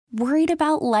Worried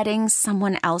about letting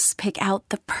someone else pick out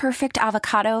the perfect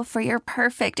avocado for your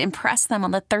perfect impress them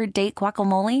on the third date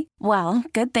guacamole? Well,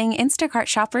 good thing Instacart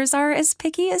shoppers are as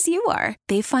picky as you are.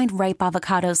 They find ripe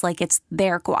avocados like it's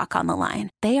their guac on the line.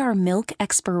 They are milk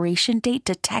expiration date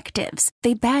detectives.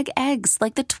 They bag eggs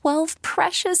like the 12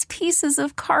 precious pieces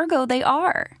of cargo they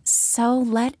are. So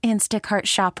let Instacart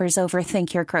shoppers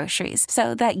overthink your groceries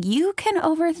so that you can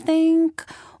overthink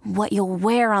what you'll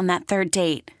wear on that third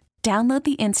date. Download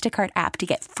the Instacart app to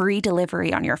get free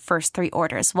delivery on your first 3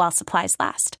 orders while supplies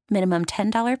last. Minimum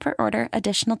 $10 per order.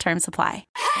 Additional terms apply.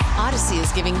 Odyssey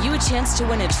is giving you a chance to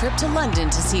win a trip to London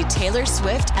to see Taylor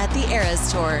Swift at the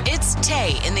Eras Tour. It's Tay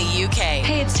in the UK.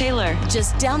 Hey, it's Taylor.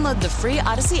 Just download the free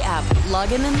Odyssey app,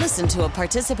 log in and listen to a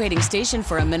participating station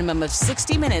for a minimum of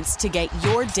 60 minutes to get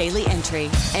your daily entry.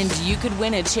 And you could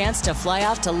win a chance to fly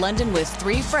off to London with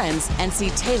 3 friends and see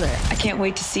Taylor. I can't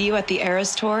wait to see you at the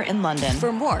Eras Tour in London.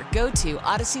 For more, go to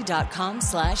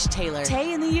odyssey.com/Taylor.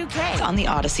 Tay in the UK. It's on the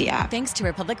Odyssey app. Thanks to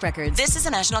Republic Records. This is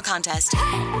a national contest.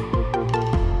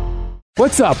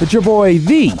 What's up? It's your boy,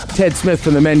 the Ted Smith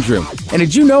from the Men's Room. And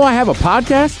did you know I have a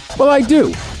podcast? Well, I do.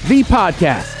 The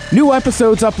Podcast. New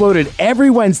episodes uploaded every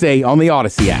Wednesday on the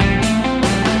Odyssey app.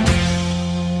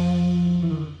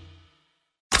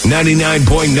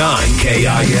 99.9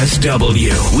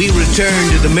 KISW. We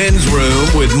return to the Men's Room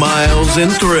with Miles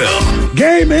and Thrill.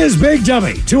 Game is Big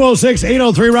Dummy.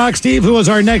 206-803-ROCK. Steve, who is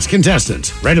our next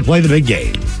contestant? Ready to play the big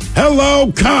game.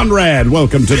 Hello, Conrad.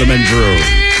 Welcome to the Men's Room.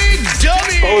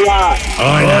 Hola.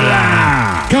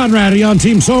 Hola. Conrad, are you on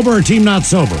Team Sober or Team Not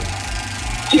Sober?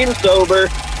 Team Sober.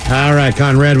 All right,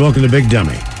 Conrad, welcome to Big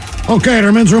Dummy. Okay, at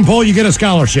our Men's Room poll, you get a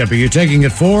scholarship. Are you taking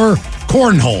it for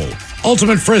cornhole,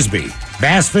 ultimate frisbee,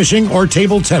 bass fishing, or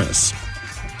table tennis?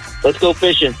 Let's go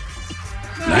fishing.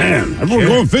 Man, everyone's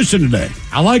going fishing today.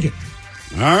 I like it.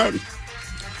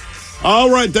 All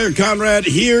right there, Conrad.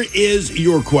 Here is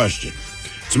your question.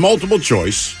 It's multiple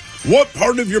choice. What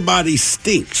part of your body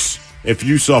stinks if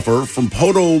you suffer from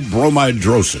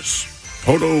podobromidrosis?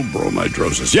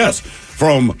 Podobromidrosis. Yes,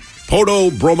 from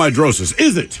podobromidrosis.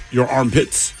 Is it your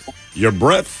armpits, your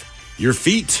breath, your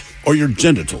feet, or your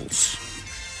genitals?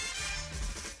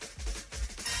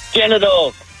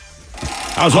 Genitals.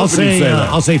 I was hoping you'd say that.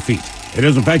 I'll say feet. It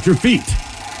is, in fact, your feet.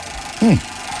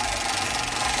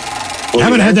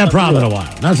 Haven't had that problem in a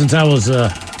while. Not since I was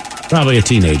probably a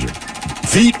teenager.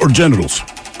 Feet or genitals?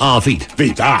 Feet.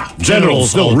 Feet. Genitals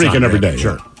still reeking every day.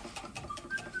 Sure.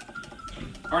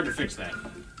 Hard to fix that.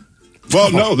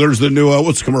 Well, no, there's the new,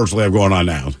 what's the commercial they have going on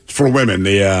now? It's for women.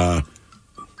 And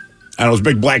this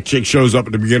big black chick shows up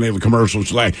at the beginning of the commercial.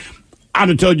 She's like, I'm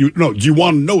going to tell you, no, do you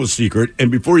want to know a secret? And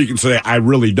before you can say, I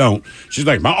really don't, she's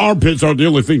like, my armpits are the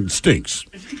only thing that stinks.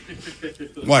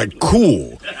 Like,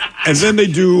 cool. And then they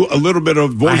do a little bit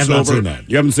of voiceover. I have not seen that.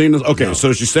 You haven't seen this? Okay, No.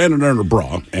 So she's standing there in her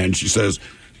bra, and she says,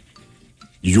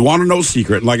 you want to know a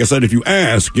secret? And like I said, if you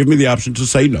ask, give me the option to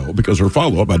say no, because her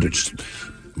follow-up,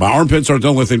 my armpits are the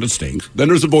only thing that stinks. Then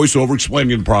there's a voiceover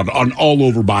explaining the product on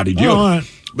all-over body deal. All right.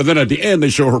 But then at the end, they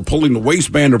show her pulling the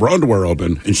waistband of her underwear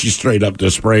open, and she's straight up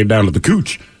just spraying down to the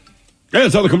cooch. Yeah,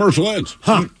 that's how the commercial ends.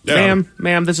 Huh. Yeah.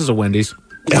 Ma'am, this is a Wendy's.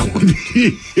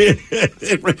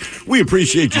 We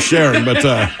appreciate you sharing, but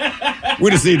we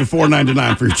just need the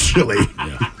 $4.99 for your chili.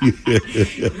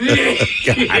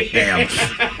 God damn.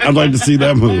 I'd like to see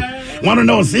that move. Want to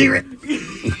know a secret?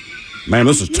 Man,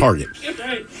 this is Target.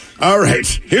 All right,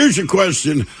 here's your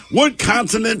question. What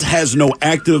continent has no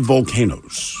active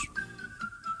volcanoes?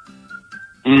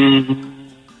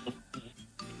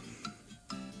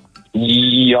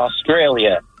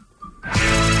 Australia.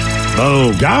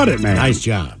 Oh, Got it, man. nice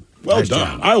job. Well Nice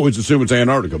done. job. I always assume it's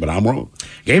Antarctica, but I'm wrong.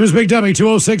 Game is Big Dummy.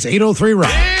 206-803-ROCK.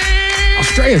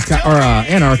 Australia's got, or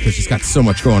Antarctica's just got so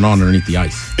much going on underneath the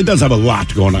ice. It does have a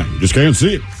lot going on. You just can't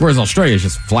see it. Whereas Australia's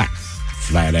just flat.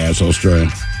 Flat ass Australia.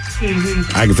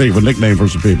 I can think of a nickname for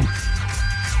some people.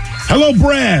 Hello,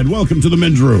 Brad. Welcome to the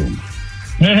Men's Room.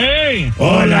 Hey.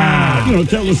 Hola. You know,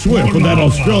 Taylor Swift with that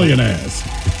Australian ass.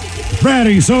 Brad,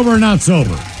 are you sober or not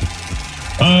sober?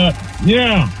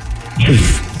 Yeah.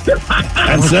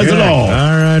 That says it all.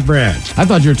 All right, Brad. I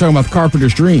thought you were talking about the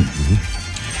Carpenter's Dream.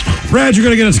 Brad, you're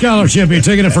going to get a scholarship. You're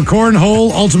taking it for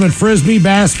cornhole, ultimate frisbee,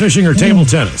 bass fishing, or table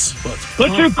tennis.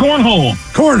 Let's do cornhole.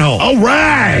 Cornhole. All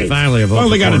right. Finally, a vote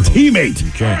Finally for got a cornhole. teammate.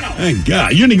 Okay. Thank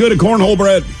God. You any good at cornhole,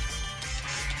 Brad?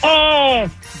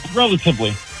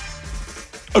 Relatively.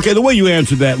 Okay, the way you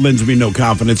answered that lends me no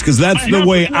confidence because that's the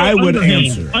way I would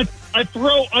answer. I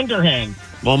throw underhand.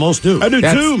 Well, most do. I do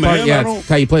That's too, part- man. yeah, I that's don't,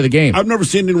 how you play the game. I've never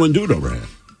seen anyone do it overhand.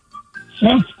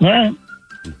 All right.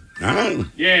 Ah.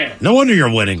 Yeah. No wonder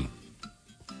you're winning.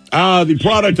 The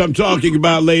product I'm talking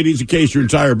about, ladies, in case your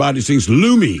entire body stinks,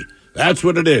 Lumi. That's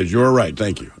what it is. You're right.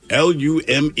 Thank you.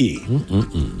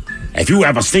 Lume. If you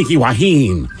have a stinky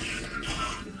wahine.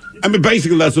 I mean,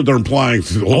 basically, that's what they're implying.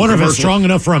 Through the whole I wonder if it's commercial. strong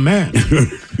enough for a man.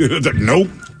 Nope.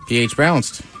 pH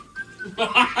balanced.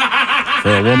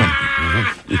 For a woman.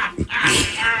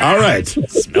 All right.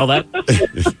 Smell that?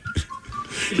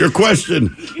 Your question.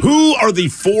 Who are the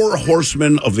 4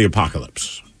 horsemen of the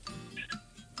apocalypse?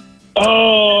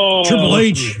 Oh. Triple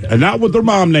H. And not what their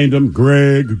mom named them.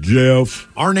 Greg, Jeff.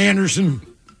 Arn Anderson.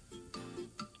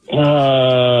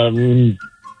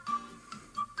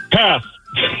 Pass.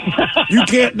 You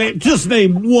can't name, just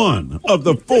name one of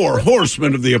the 4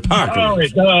 horsemen of the All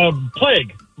apocalypse. right.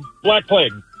 Plague. Black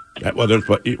Plague. Well,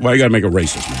 you got to make a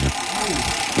racist, man.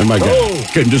 Oh my God.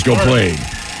 Couldn't just go plague.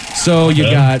 So you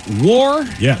got war,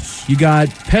 Yes. you got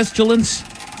pestilence,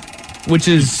 which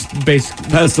is basically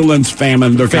Pestilence,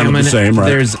 famine, they're kind of the same, right?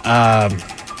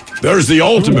 There's the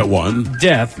ultimate one.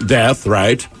 death. Death,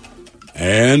 right?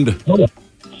 And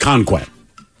conquest.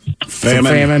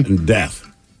 Famine and death.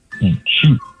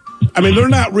 I mean, they're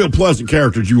not real pleasant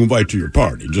characters you invite to your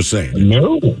party, just saying.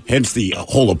 No. Hence the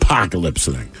whole apocalypse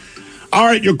thing. All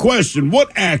right, your question. What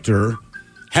actor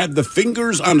had the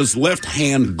fingers on his left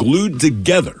hand glued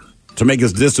together to make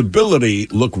his disability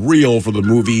look real for the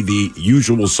movie The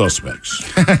Usual Suspects?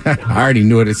 I already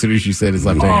knew it as soon as you said his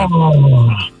left hand.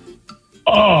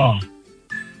 Oh.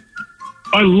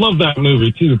 I love that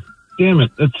movie, too. Damn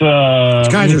it. It's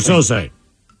Kaiser Sose.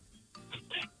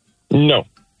 No.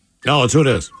 No, it's who it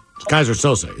is. It's Kaiser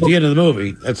Sose. At the end of the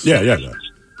movie, that's Yeah.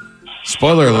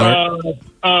 Spoiler alert.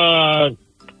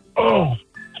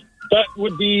 That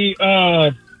would be,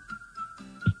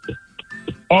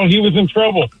 he was in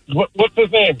trouble. What's his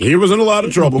name? He was in a lot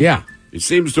of trouble. Yeah. He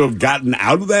seems to have gotten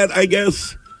out of that, I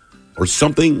guess, or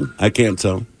something. I can't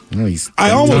tell. No,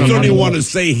 I almost don't even want to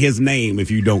say his name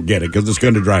if you don't get it, because it's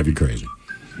going to drive you crazy.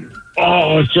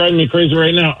 Oh, it's driving me crazy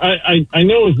right now. I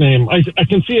know his name. I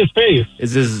can see his face.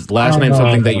 Is his last name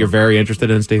something that you're very interested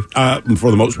in, Steve?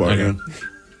 For the most part, yeah.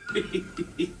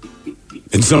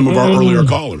 And some of our earlier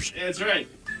callers. That's right.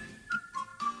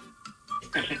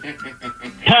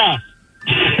 Pass.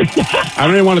 I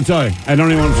don't even want to tell you. I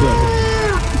don't even want to say.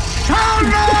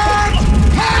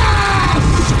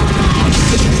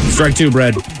 Strike 2,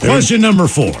 Brad. question number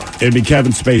 4. It'd be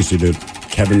Kevin Spacey, dude.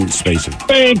 Kevin Spacey.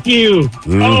 Thank you.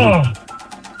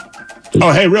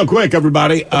 Oh, hey, real quick,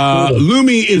 everybody.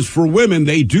 Lumi is for women.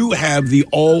 They do have the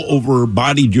all-over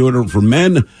body deodorant for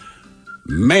men.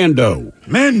 Mando.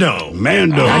 Mando.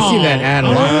 I see that ad a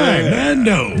lot.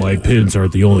 Mando. My pins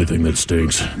aren't the only thing that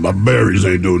stinks. My berries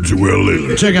ain't doing too well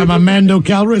lately. Check out my Mando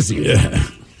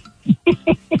Calrissian.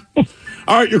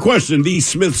 All right, your question. The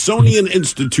Smithsonian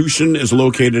Institution is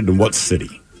located in what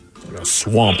city? A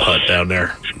swamp hut down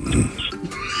there.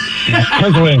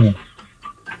 Pennsylvania.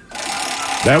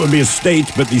 That would be a state,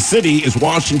 but the city is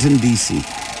Washington, D.C.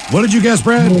 What did you guess,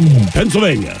 Brad?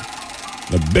 Pennsylvania.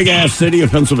 The big-ass city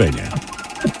of Pennsylvania.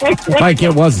 Like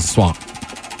it was a swamp.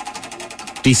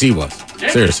 DC was.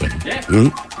 Seriously.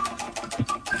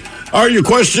 All right, your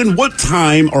question. What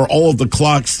time are all of the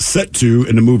clocks set to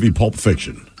in the movie Pulp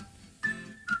Fiction?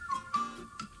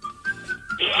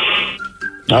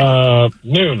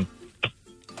 Noon.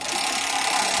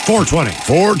 4:20.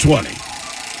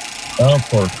 4:20. Of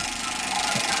course.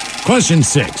 Question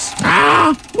 6.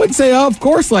 Wouldn't say, of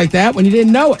course, like that when you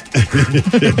didn't know it.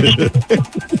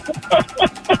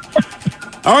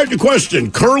 All right, your question.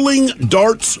 Curling,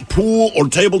 darts, pool, or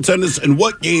table tennis, in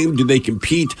what game do they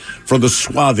compete for the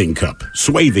Swathing Cup?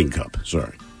 Swathing Cup,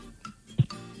 sorry.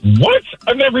 What?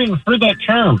 I've never even heard that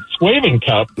term. Swathing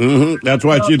Cup. Mm-hmm. That's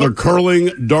why it's either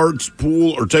curling, darts,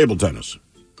 pool, or table tennis.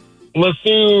 Let's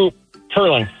do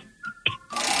curling.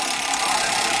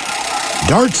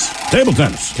 Darts. Table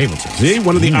tennis. Table tennis. See,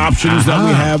 one of the options that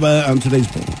we have on today's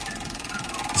poll.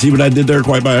 See what I did there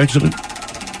quite by accident?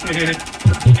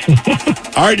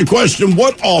 All right, your question.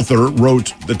 What author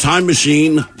wrote The Time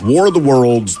Machine, War of the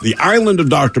Worlds, The Island of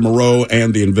Dr. Moreau,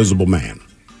 and The Invisible Man?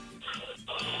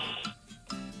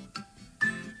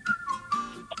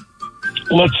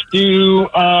 Let's do,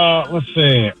 let's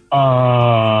see.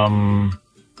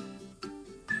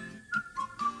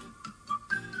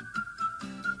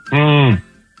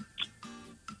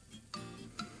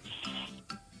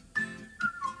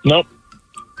 Nope.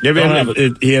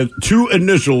 He had 2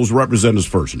 initials represent his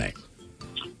first name.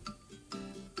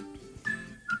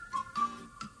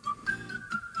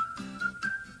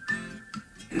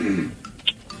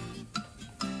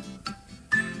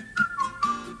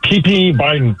 P.P.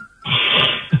 Biden.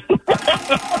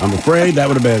 I'm afraid that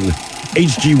would have been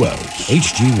H.G. Wells.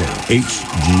 H.G. Wells.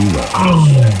 H.G. Wells.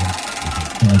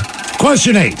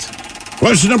 Question 8.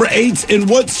 Question number 8. In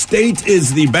what state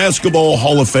is the Basketball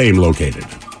Hall of Fame located?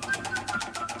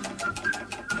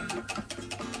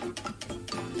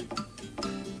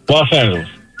 Los Angeles.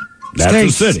 That's State,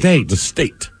 the city. state. The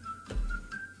state.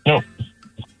 No.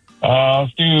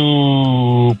 Let's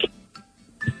do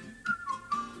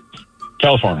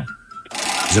California.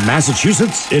 Is it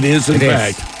Massachusetts? It is, in It is.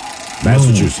 fact,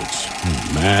 Massachusetts.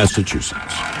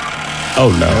 Massachusetts. Oh,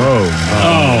 no.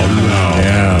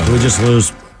 Yeah. Did we just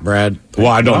lose, Brad? Well,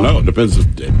 I don't know. It depends.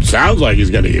 It sounds like he's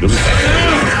going to eat them.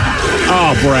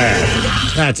 Oh, Brad.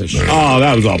 That's a shame. Oh,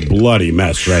 that was a bloody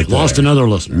mess right there. Lost another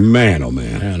listener. Man, oh,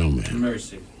 man. Man, oh, man.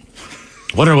 Mercy.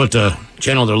 Wonder what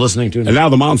channel they're listening to. And now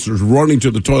the monster's running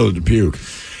to the toilet to puke.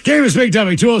 Game is Big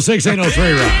Dummy,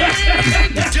 206-803, Rob.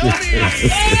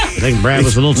 I think Brad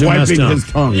was a little too messed Wiping up. his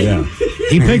tongue, yeah.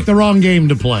 He picked the wrong game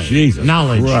to play. Jesus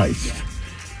Knowledge. Christ.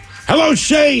 Hello,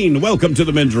 Shane. Welcome to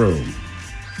the men's room.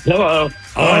 Hello.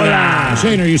 Hola.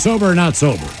 Shane, are you sober or not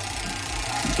sober?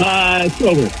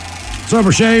 Sober.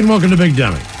 Sober, Shane. Welcome to Big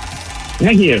Dummy.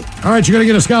 Thank you. All right, you're going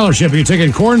to get a scholarship. Are you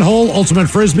taking cornhole, ultimate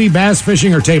frisbee, bass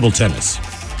fishing, or table tennis?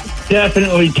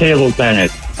 Definitely table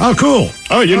tennis. Oh, cool.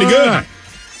 Oh, you any All good? right.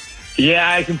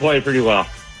 Yeah, I can play pretty well.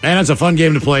 And that's a fun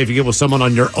game to play if you get with someone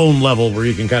on your own level where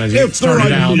you can kind of If get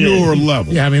started they're out. on your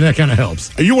level. Yeah, I mean, that kind of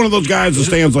helps. Are you one of those guys that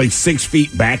stands like 6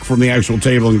 feet back from the actual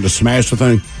table and just smash the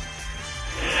thing?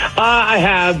 I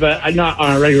have, but not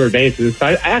on a regular basis.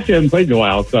 I actually haven't played in a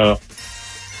while, so.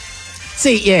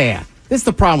 See, yeah. This is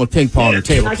the problem with ping pong or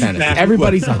table tennis.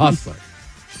 Everybody's a hustler.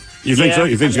 You think so?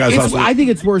 You think guys hustle? I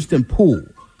think it's worse than pool.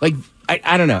 Like,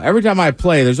 I don't know. Every time I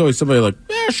play, there's always somebody like,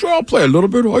 yeah, sure, I'll play a little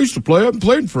bit. I used to play. I haven't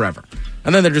played in forever.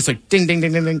 And then they're just like, ding, ding,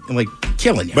 ding, ding, ding, and like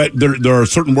killing you. But there are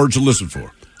certain words to listen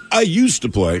for. I used to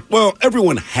play. Well,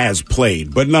 everyone has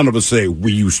played, but none of us say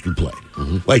we used to play.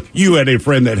 Mm-hmm. Like, you had a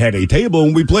friend that had a table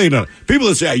and we played on it. People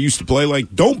that say I used to play,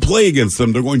 like, don't play against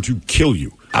them. They're going to kill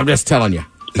you. I'm just telling you.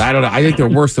 I don't know. I think they're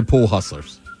worse than pool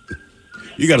hustlers.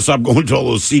 You got to stop going to all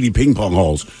those seedy ping pong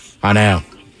halls. I know.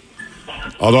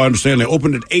 Although I understand they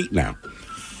opened at 8 now.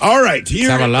 All right.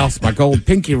 Here, I lost my gold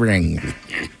pinky ring.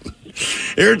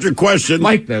 Here's your question.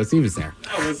 Mike knows. He was there.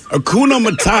 Hakuna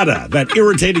Matata, that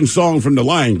irritating song from The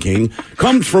Lion King,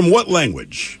 comes from what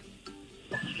language?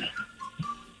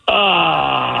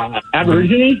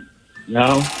 Aborigine?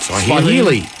 No.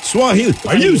 Swahili. Swahili.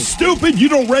 Are you stupid? You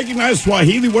don't recognize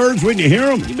Swahili words when you hear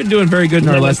them? You've been doing very good in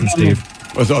our lesson, Steve.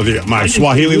 My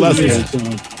Swahili lessons.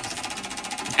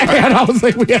 And I was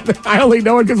like, I only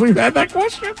know it because we've had that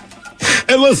question.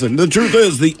 And listen, the truth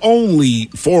is, the only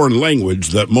foreign language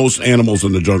that most animals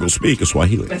in the jungle speak is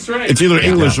Swahili. That's right. It's either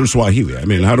English or Swahili. I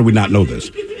mean, how do we not know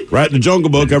this? Right? The Jungle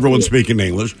Book, everyone's speaking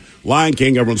English. Lion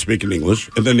King, everyone's speaking English.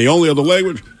 And then the only other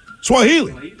language,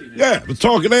 Swahili. Yeah, with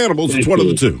talking animals, it's one of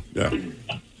the two. Yeah.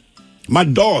 My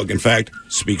dog, in fact,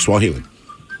 speaks Swahili.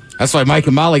 That's why Mike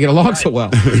and Molly get along so well.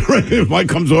 If Mike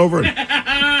comes over,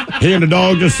 he and the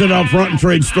dog just sit out front and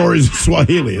trade stories in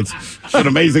Swahili. It's an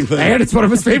amazing thing. And it's one of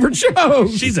his favorite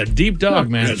shows. She's a deep dog,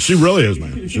 man. Yeah, she really is,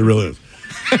 man. She really is.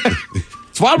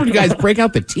 So why would you guys break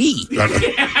out the tea?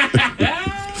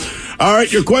 All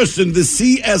right, your question. The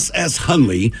CSS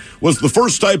Hunley was the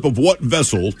first type of what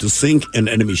vessel to sink an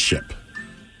enemy ship?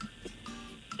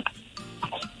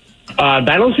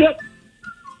 Battleship?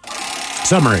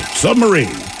 Submarine.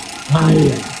 Submarine.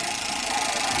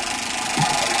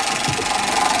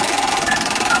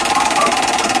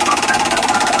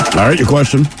 All right, your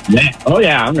question. Yeah. Oh,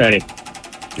 yeah, I'm ready.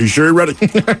 You sure you're ready?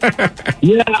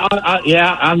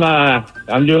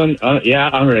 I'm doing,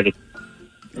 I'm ready.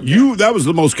 That was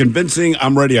the most convincing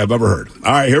I'm ready I've ever heard.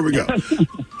 All right, here we go.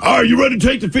 All right, you ready to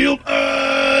take the field?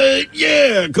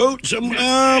 Yeah, coach.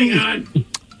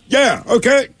 Yeah,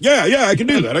 okay. Yeah, I can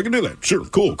do that. Sure,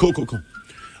 cool.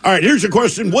 All right, here's your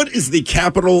question. What is the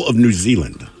capital of New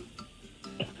Zealand?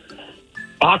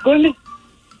 Auckland?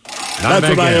 That's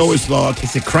what I always thought.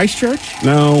 Is it Christchurch?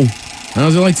 No. Those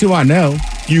are the only two I know.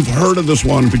 You've heard of this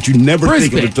one, but you never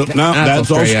Brisbane. think of it. No, that's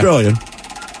Australia.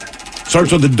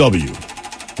 Starts with a W.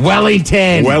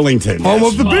 Wellington. Home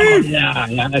of the beef.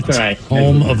 Yeah, that's right.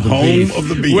 Home of the beef. Of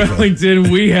the beef.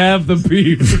 Wellington, we have the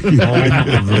beef. Home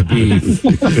of the beef.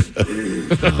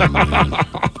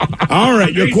 All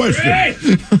right, your question.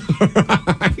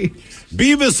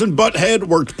 Beavis and Butthead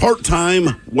worked part-time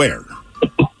where?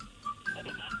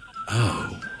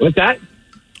 What's that?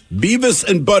 Beavis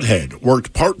and Butthead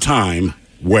worked part-time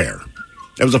where?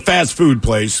 It was a fast food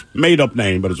place, made-up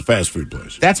name, but it's a fast food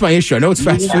place. That's my issue. I know it's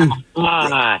fast food.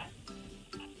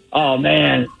 Oh,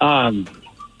 man.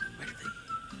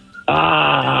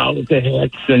 What the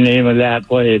heck's the name of that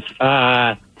place?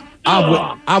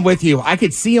 I'm with you. I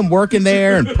could see him working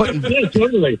there and putting Yeah,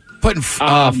 totally.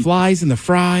 flies in the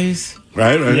fries.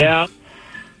 Right? Yeah.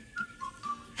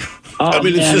 I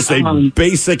mean, it's just a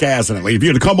basic ass. Like, if you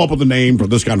had to come up with a name for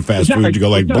this kind of fast food, you go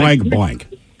like blank, blank.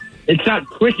 It's not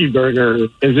Quickie Burger,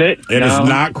 is it? It is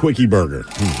not Quickie Burger.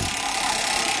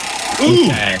 Ooh.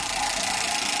 Okay.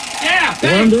 Yeah,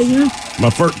 thanks. My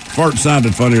fart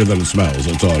sounded funnier than it smells.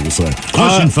 That's all I can say.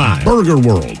 Question 5. Burger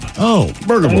World. Oh,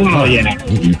 Burger World. Oh, yeah.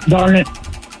 Darn it.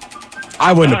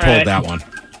 I wouldn't have All pulled right. that one.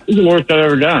 This is the worst I've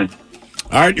ever done.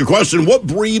 All right, your question. What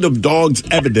breed of dog's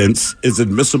evidence is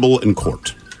admissible in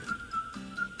court?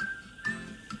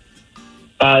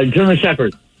 German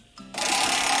Shepherd.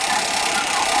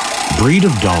 breed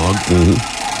of dog.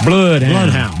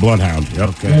 Bloodhound. Bloodhound. Yep.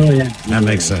 Okay. Oh, yeah. That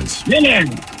makes sense. Yeah.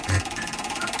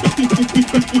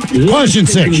 Question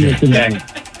 6. Today.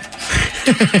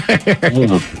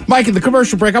 Mike, in the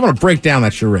commercial break, I'm going to break down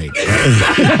that charade.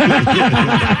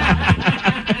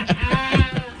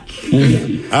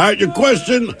 All right, your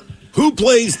question. Who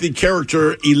plays the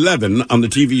character 11 on the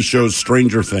TV show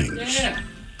Stranger Things?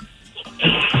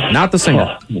 Not the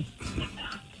singer.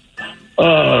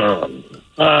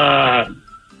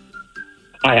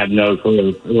 I have no clue.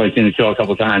 I've only seen the show a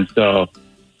couple times, so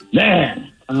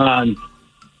man, I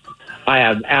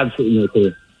have absolutely no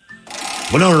clue.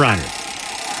 Winona Ryder.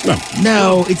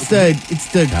 No, it's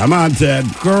the Come on, Ted.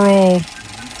 girl.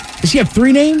 Does she have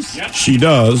 3 names? She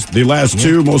does. The last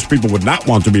two, most people would not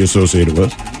want to be associated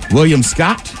with. William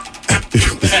Scott.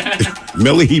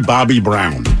 Millie Bobby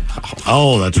Brown.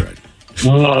 Oh, that's right.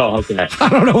 Oh, okay. I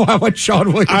don't know why I went Sean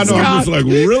William I know. Scott. I'm just like,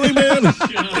 really, man?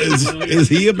 Is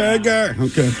he a bad guy?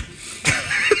 Okay.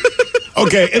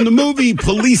 Okay. In the movie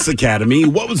Police Academy,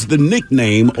 what was the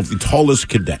nickname of the tallest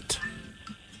cadet?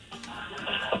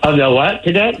 Of the what,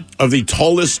 cadet? Of the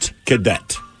tallest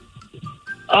cadet.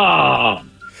 Oh,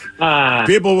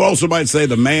 People also might say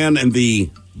the man in the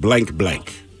blank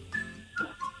blank.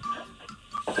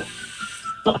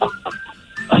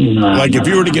 Like if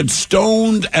you were to get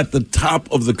stoned at the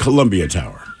top of the Columbia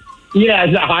Tower. yeah,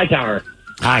 it's a high tower.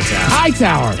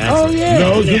 Hightower. Oh, yeah.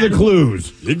 Those are the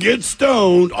clues. You get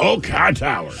stoned. Oh, High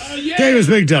Tower. Davis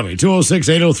Big Dummy,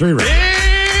 206-803.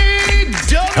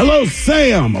 Hello,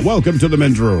 Sam. Welcome to the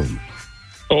men's room.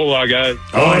 Hola, guys.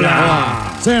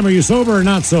 Hola. Sam, are you sober or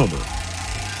not sober?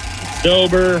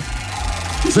 Sober.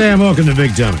 Sam, welcome to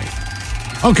Big Dummy.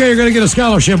 Okay, you're going to get a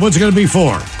scholarship. What's it going to be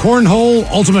for? Cornhole,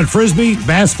 ultimate frisbee,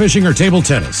 bass fishing, or table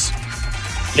tennis?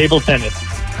 Table tennis.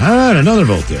 All right, another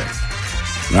vote there.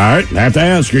 All right. I have to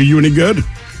ask, are you any good?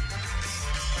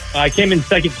 I came in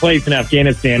second place in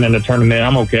Afghanistan in the tournament.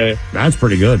 I'm okay. That's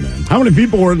pretty good, man. How many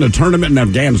people were in the tournament in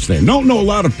Afghanistan? Don't know a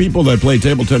lot of people that play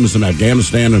table tennis in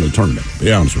Afghanistan in a tournament. To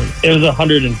be honest with you. It was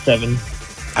 107.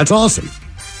 That's awesome.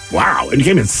 Wow. And you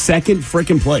came in second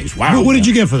freaking place. Wow. What did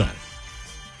you get for that?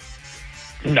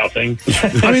 Nothing.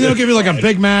 I mean, they'll give you like a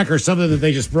Big Mac or something that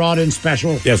they just brought in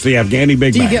special. Yes, the Afghani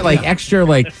Big Do you Mac. get like extra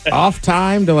like off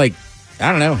time to like,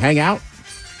 I don't know, hang out?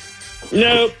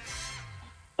 Nope.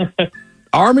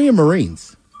 Army or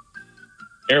Marines?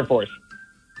 Air Force.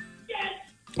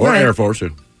 Or Right. Air Force.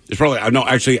 It's probably, no,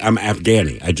 actually, I'm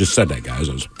Afghani. I just said that, guys.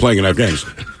 I was playing in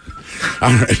Afghanistan.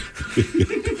 All right.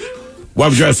 Why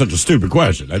would you ask such a stupid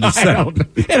question? I just I said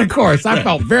don't. And of course, I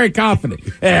felt very confident.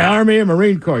 Hey, Army or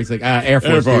Marine Corps? He's like, Air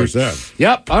Force. Air Force, dude.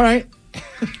 yeah. Yep, all right.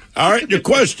 All right, your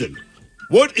question.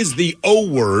 What is the O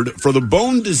word for the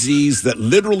bone disease that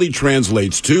literally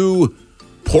translates to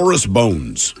porous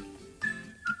bones?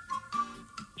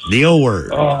 The O word.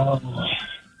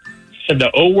 Said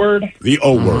the O word. The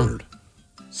O word.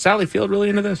 Sally Field really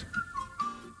into this?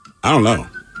 I don't know.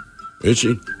 Is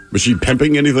she? Was she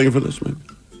pimping anything for this, man?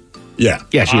 Yeah.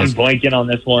 Yeah, she I'm is. blanking on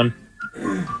this one.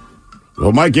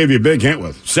 Well, Mike gave you a big hint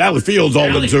with Sally Field's all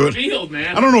into it. Field,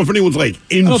 man. I don't know if anyone's like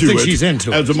into don't think it. she's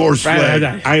into as it. a more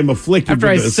Right. I am afflicted After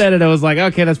I with this. said it, I was like,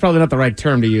 okay, that's probably not the right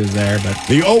term to use there, but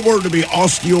The O word to be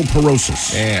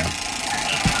osteoporosis. yeah.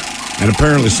 And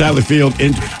apparently Sally Field,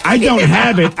 I don't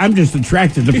have it. I'm just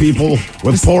attracted to people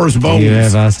with porous bones.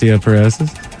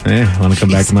 osteoporosis? Yeah, want to come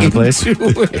back to my place?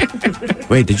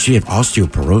 Wait, did she have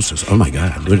osteoporosis? Oh, my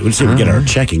God. Let's see if we get our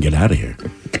check and get out of here.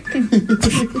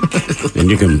 And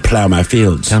you can plow my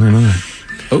fields. Tell me more.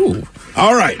 Oh,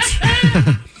 All right.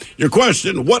 Your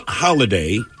question, what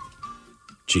holiday...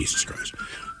 Jesus Christ.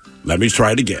 Let me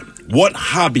try it again. What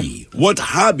hobby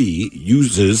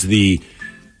uses the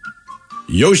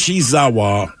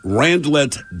Yoshizawa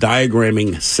Randlet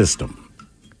diagramming system?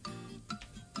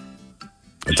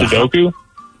 It's a Sudoku.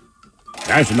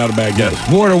 Actually, not a bad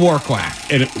guess. War to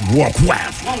Warcraft. And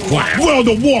Warcraft. World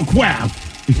of Warcraft.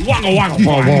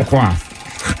 Warcraft.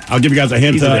 I'll give you guys a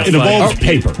hint. It involves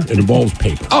paper. It involves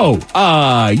paper. Oh,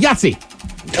 Yahtzee.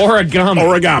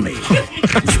 Origami.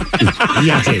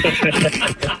 Yahtzee.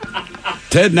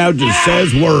 Ted now just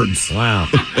says words. Wow.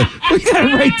 We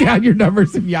gotta write down your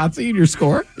numbers of Yahtzee and your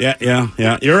score. Yeah.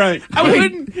 You're right. I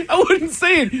wouldn't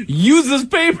say it. Use this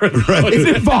paper. Right.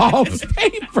 It involves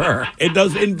paper. It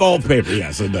does involve paper.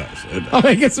 Yes, it does.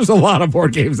 I guess there's a lot of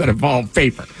board games that involve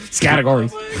paper. It's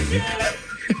categories.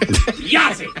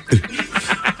 Yahtzee.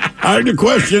 All right, the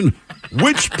question.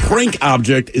 Which prank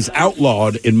object is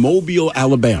outlawed in Mobile,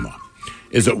 Alabama?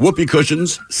 Is it whoopee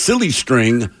cushions, silly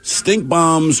string, stink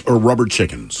bombs, or rubber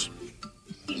chickens?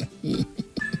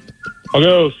 I'll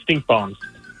go stink bombs.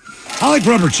 I like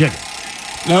rubber chicken.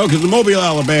 No, because in Mobile,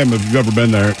 Alabama, if you've ever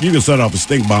been there, you can set off a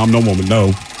stink bomb. No one would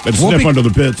know. They'd sniff under the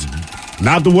pits.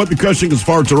 Not the whoopee cushion, because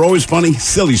farts are always funny.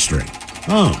 Silly string.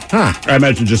 Oh. Huh. I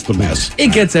imagine just the mess.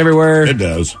 It gets everywhere. It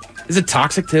does. Is it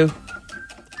toxic too?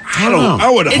 I don't know. I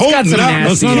would It's hope got some not.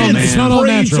 nasty Kids in it, It's not all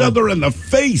spray each natural. other in the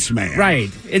face, man. Right.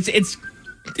 It's.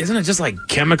 Isn't it just like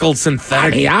chemical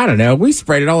synthetic? I mean, I don't know. We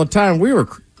sprayed it all the time. We were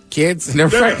kids. It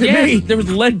never affected Yeah, me. there was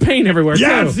lead paint everywhere too.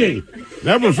 Yahtzee.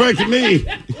 Never affected me.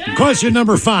 Question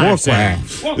number 5, Sam.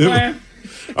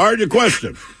 All right, your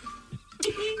question.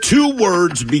 2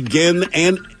 words begin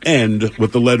and end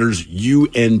with the letters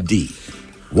U-N-D.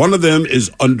 One of them is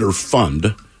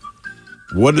underfund.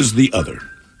 What is the other?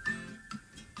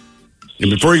 And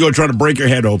before you go try to break your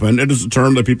head open, it is a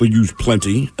term that people use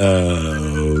plenty.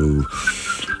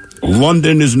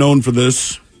 London is known for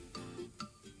this.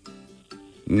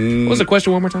 What was the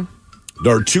question one more time?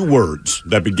 There are 2 words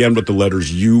that begin with the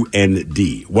letters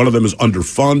U-N-D. One of them is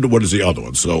underfund. What is the other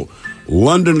one? So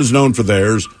London is known for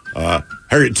theirs.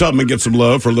 Harriet Tubman gets some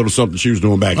love for a little something she was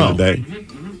doing back in the day.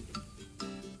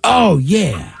 Oh,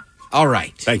 yeah. All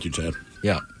right. Thank you, Ted.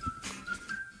 Yeah.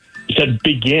 You said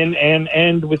begin and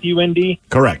end with UND?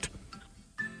 Correct.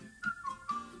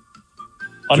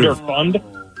 Underfund?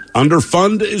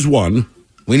 Underfund is one.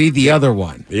 We need the other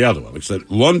one. The other one. Like I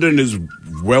said, London is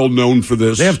well known for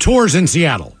this. They have tours in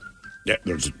Seattle. Yeah,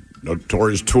 there's a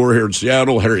notorious tour here in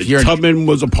Seattle. Harriet You're- Tubman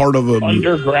was a part of a...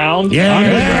 Underground?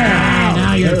 Yeah.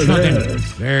 Now you're trucking.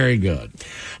 Very good.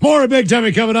 More of Big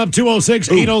Dummy coming up.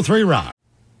 206-803-ROCK.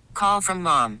 Call from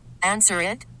mom. Answer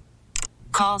it.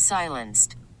 Call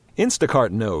silenced. Instacart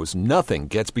knows nothing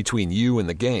gets between you and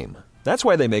the game. That's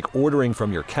why they make ordering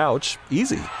from your couch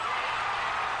easy.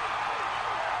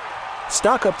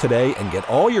 Stock up today and get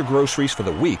all your groceries for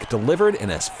the week delivered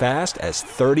in as fast as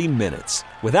 30 minutes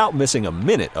without missing a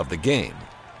minute of the game.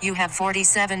 You have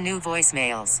 47 new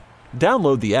voicemails.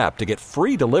 Download the app to get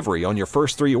free delivery on your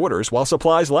first 3 orders while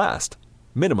supplies last.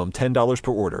 Minimum $10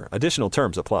 per order. Additional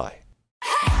terms apply.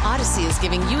 Odyssey is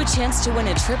giving you a chance to win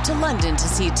a trip to London to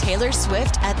see Taylor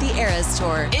Swift at the Eras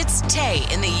Tour. It's Tay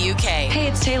in the UK. Hey,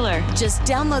 it's Taylor. Just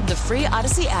download the free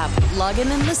Odyssey app, log in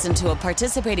and listen to a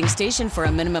participating station for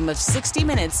a minimum of 60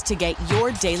 minutes to get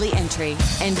your daily entry.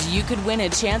 And you could win a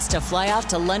chance to fly off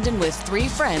to London with 3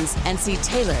 friends and see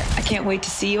Taylor. I can't wait to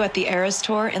see you at the Eras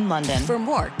Tour in London. For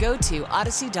more, go to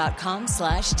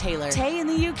odyssey.com/Taylor. Tay in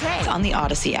the UK. It's on the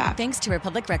Odyssey app. Thanks to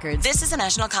Republic Records. This is a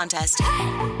national contest.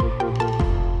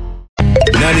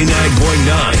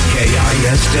 99.9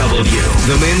 KISW.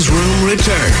 The men's room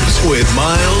returns with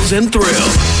Miles and Thrill.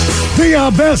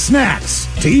 The best snacks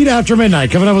to eat after midnight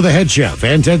coming up with the head chef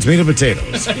and Ted's Meat and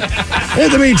Potatoes.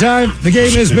 In the meantime, the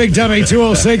game is Big Dummy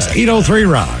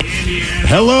 206-803-ROCK.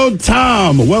 Hello,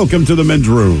 Tom. Welcome to the men's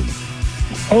room.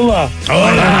 Hola.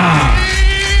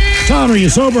 Tom, are you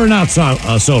sober or not sober?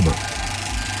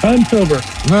 I'm sober.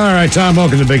 All right, Tom,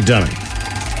 welcome to Big Dummy.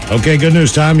 Okay, good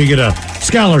news, Tom. You get a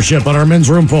scholarship on our men's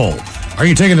room poll. Are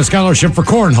you taking a scholarship for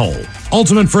cornhole,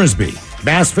 ultimate frisbee,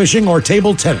 bass fishing, or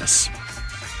table tennis?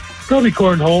 Probably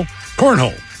cornhole.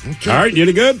 Cornhole. All right, you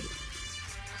any good?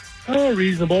 Oh,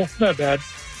 reasonable. Not bad.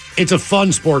 It's a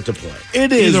fun sport to play.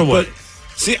 It is, Either way. but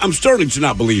see, I'm starting to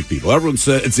not believe people. Everyone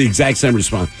said it's the exact same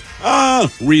response.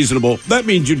 Reasonable. That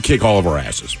means you'd kick all of our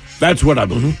asses. That's what I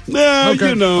believe. Yeah, Okay.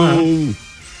 you know,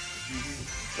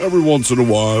 every once in a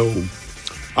while.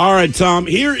 All right, Tom,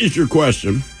 here is your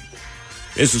question.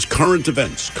 This is current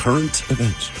events. Current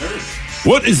events.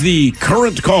 What is the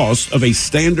current cost of a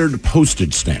standard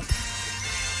postage stamp?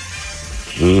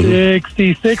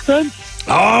 66 cents?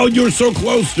 Oh, you're so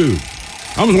close, dude.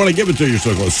 I almost want to give it to you. You're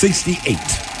so close. 68.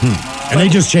 And they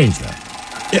just changed that.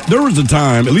 Yeah, there was a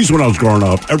time, at least when I was growing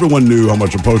up, everyone knew how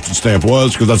much a postage stamp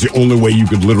was because that's the only way you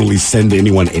could literally send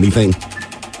anyone anything.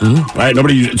 Right?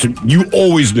 You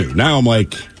always knew. Now I'm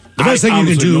like, The best thing you can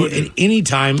honestly do no idea. at any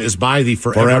time is buy the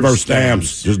Forever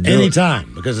stamps. Just do it.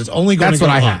 anytime, because it's only going to go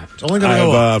That's what I up. have. It's only going I to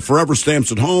go up. have Forever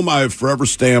Stamps at home. I have Forever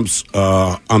Stamps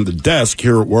on the desk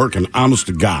here at work. And honest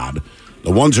to God,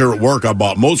 the ones here at work I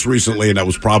bought most recently, and that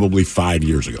was probably 5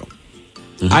 years ago.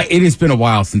 It has been a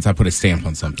while since I put a stamp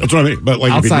on something. That's what I mean. But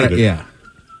like Outside if of, you need it. yeah.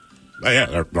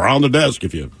 Yeah, they're on the desk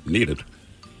if you need it.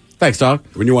 Thanks, dog.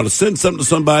 When you want to send something to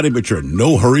somebody, but you're in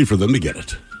no hurry for them to get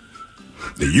it.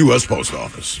 The U.S. Post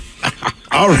Office.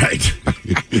 All right.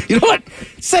 You know what?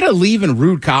 Instead of leaving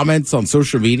rude comments on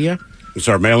social media,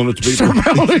 Start mailing it to people.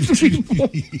 start mailing it to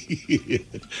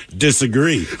people.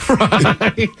 Disagree.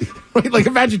 Right? Like,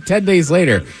 imagine 10 days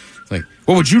later. It's like,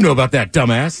 what would you know about that,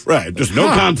 dumbass? Right. Just no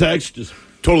context. Just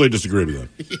totally disagree with them.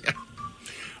 Yeah.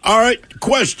 All right.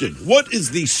 Question. What is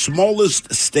the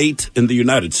smallest state in the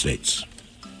United States?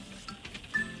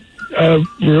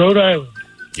 Rhode Island.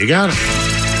 You got it.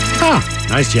 Huh.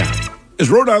 Nice job. Is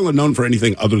Rhode Island known for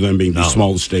anything other than being the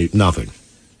smallest state? Nothing.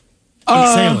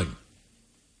 Sailing.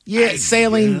 Yeah,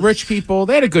 sailing, rich people.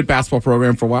 They had a good basketball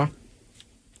program for a while.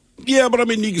 Yeah, but I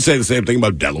mean, you can say the same thing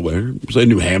about Delaware. Say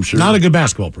New Hampshire. Not a good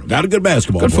basketball program. Not a good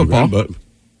basketball Good program, football.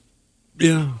 but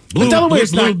yeah.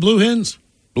 Delaware's not- Blue Hens.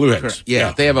 Blue Hens.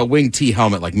 Yeah, they have a wing T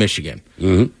helmet like Michigan.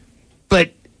 Mm-hmm.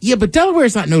 But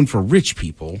Delaware's not known for rich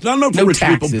people. Not known for No rich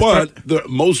taxes, people, but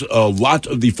a lot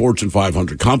of the Fortune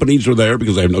 500 companies are there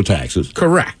because they have no taxes.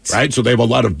 correct. Right? So they have a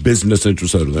lot of business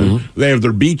interests out of there. Mm-hmm. They have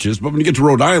their beaches, but when you get to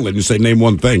Rhode Island, you say, name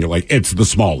one thing. You're like, it's the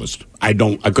smallest. I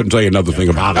couldn't tell you another thing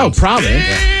about Oh, it. Providence.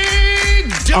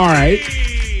 All right.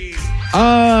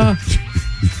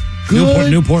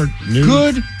 Newport.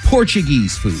 Good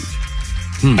Portuguese food.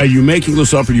 Are you making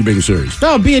this up or are you being serious?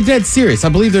 No, being dead serious. I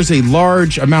believe there's a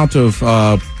large amount of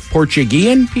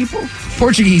Portuguese people.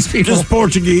 Just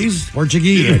Portuguese.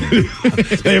 Portuguese.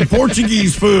 They have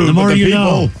Portuguese food, The more but the you people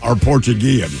know. are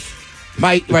Portuguese.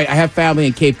 Right. I have family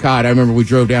in Cape Cod. I remember we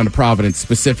drove down to Providence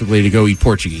specifically to go eat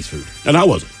Portuguese food. And how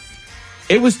was it?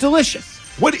 It was delicious.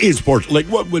 What is Portuguese? Like,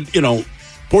 what would,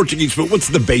 Portuguese food? What's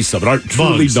the base of it? I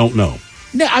truly Bugs. don't know.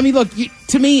 No, I mean, look,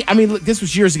 to me, look, this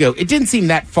was years ago. It didn't seem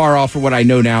that far off from what I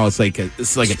know now. It's like a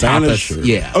Spanish tapas. or-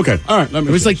 Yeah. Okay. All right. It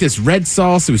was like this red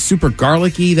sauce. It was super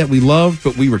garlicky that we loved,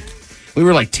 but we were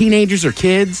like teenagers or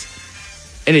kids,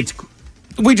 and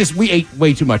we ate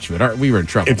way too much of it. We were in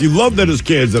trouble. If you loved that as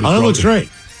kids, Oh, that looks great.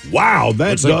 Wow,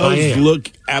 that Looks like does paella.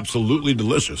 look absolutely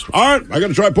delicious. All right, I got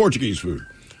to try Portuguese food.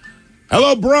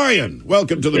 Hello, Brian.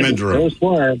 Welcome to the men's room.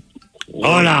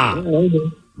 Hola.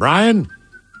 Brian?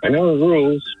 I know the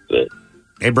rules, but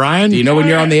Hey, Brian? Do you know when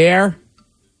you're on the air?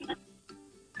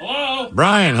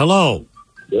 Brian, hello.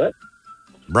 what?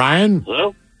 Brian?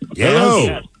 Hello? Yes.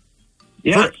 Hello.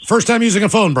 Yeah. First time using a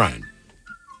phone, Brian.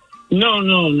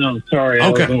 No. Sorry.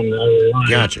 Okay. I was on the other line.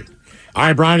 Gotcha. All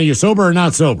right, Brian, are you sober or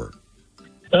not sober?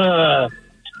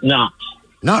 Not.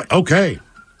 Not okay.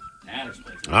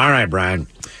 All right, Brian.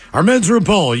 Our men's room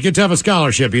poll. You get to have a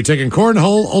scholarship. You taking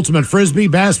cornhole, ultimate frisbee,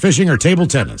 bass fishing, or table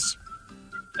tennis?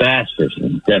 Bass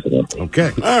fishing, definitely.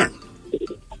 Okay. All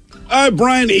right,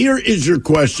 Brian, here is your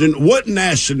question. What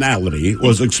nationality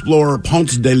was explorer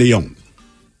Ponce de Leon?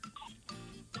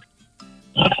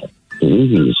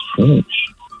 He was French.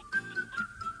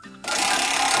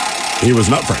 He was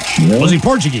not French. Was he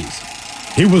Portuguese?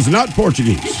 He was not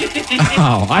Portuguese.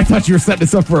 Oh, I thought you were setting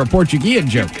us up for a Portuguese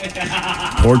joke.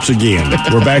 Portuguese.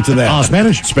 We're back to that.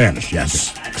 Spanish? Spanish,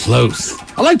 yes. Close.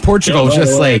 I like Portugal. It's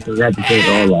just like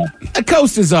the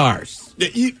coast is ours.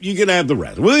 You can have the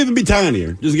rest. We'll even be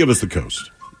tinier. Just give us the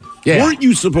coast. Yeah. Weren't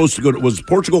you supposed to go to, was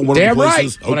Portugal one Damn of the right.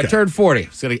 places? When I turned 40,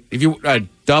 if you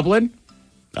Dublin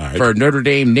All right. for Notre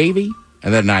Dame Navy,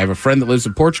 and then I have a friend that lives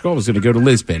in Portugal. I was going to go to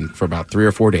Lisbon for about 3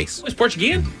 or 4 days. Was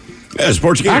Portuguese? Yeah, it's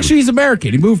Portuguese. Actually, he's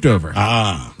American. He moved over.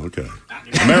 Ah, okay.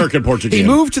 American Portuguese. He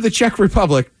moved to the Czech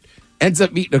Republic, ends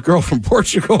up meeting a girl from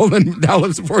Portugal, and now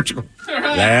lives in Portugal.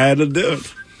 That'll do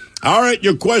it. All right,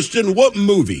 your question. What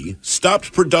movie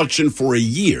stopped production for a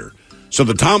year so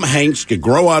that Tom Hanks could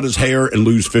grow out his hair and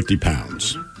lose 50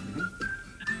 pounds?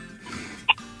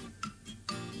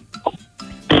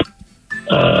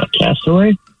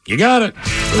 Castaway? You got it.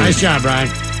 Nice job, Brian.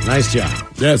 Nice job.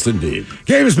 Yes, indeed.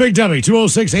 Game is Big Dummy,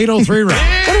 206-803 round.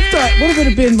 What if it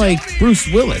had been like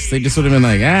Bruce Willis? They just would have been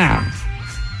like,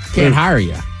 can't hire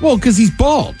you. Well, because he's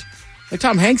bald. Like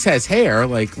Tom Hanks has hair.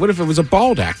 Like, what if it was a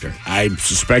bald actor? I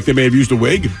suspect they may have used a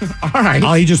wig. All right.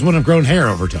 Oh, he just wouldn't have grown hair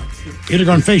over time. He'd have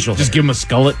gone facial Just hair. give him a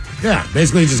skullet. Yeah,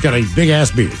 basically just got a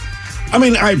big-ass beard. I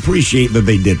mean, I appreciate that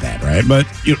they did that, right? But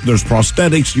there's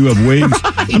prosthetics, you have wigs.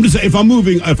 I'm just saying,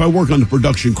 if I work on the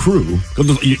production crew,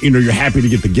 because you're happy to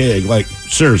get the gig. Like,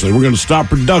 seriously, we're going to stop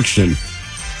production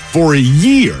for a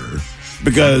year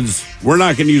Because we're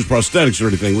not going to use prosthetics or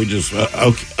anything. We just,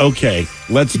 okay,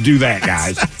 let's do that,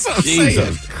 guys. That's what I'm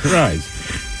Jesus Christ.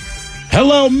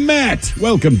 Hello, Matt.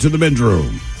 Welcome to the men's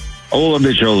room. Hola,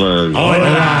 bicholas.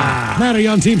 Matt, are you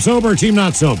on team sober or team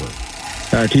not sober?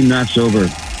 Team not sober.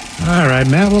 All right,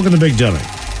 Matt, welcome to Big Dummy.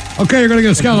 Okay, you're going to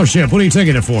get a scholarship. What are you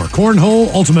taking it for?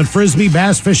 Cornhole, ultimate frisbee,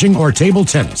 bass fishing, or table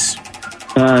tennis?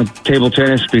 Table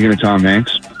tennis, speaking of Tom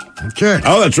Hanks. Okay.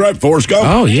 Oh, that's right, Forrest Gump.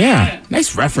 Oh, yeah.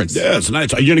 Nice reference. Yeah, it's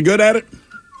nice. Are you any good at it?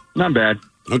 Not bad.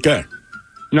 Okay.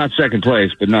 Not second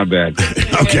place, but not bad.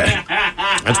 Okay.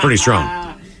 That's pretty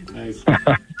strong.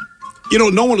 You know,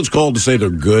 no one is called to say they're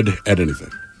good at anything.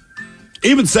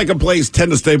 Even second place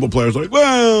tennis table players are like,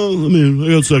 well, I mean,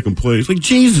 I got second place. Like,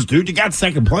 Jesus, dude, you got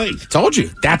second place. Told you.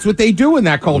 That's what they do in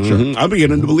that culture. Mm-hmm. I'm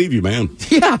beginning to believe you, man.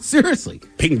 Yeah, seriously.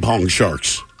 Ping pong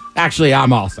sharks. Actually,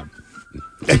 I'm awesome.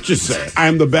 Just say,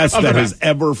 I'm the best that has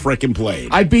ever freaking played.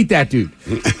 I beat that dude.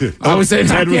 I was saying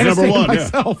Ted was number one.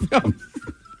 myself. Yeah.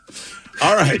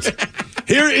 All right.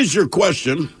 Here is your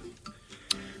question.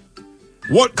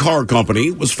 What car company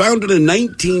was founded in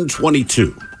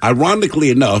 1922, ironically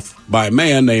enough, by a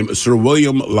man named Sir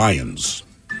William Lyons?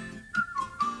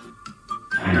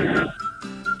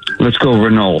 Let's go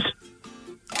Renault.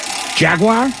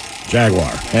 Jaguar?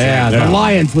 Jaguar. Yeah, the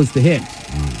Lions was the hint.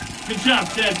 Good job,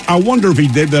 Ted. I wonder if he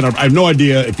did that. I have no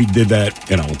idea if he did that,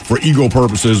 for ego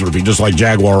purposes or if he just like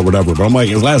Jaguar or whatever. But I'm like,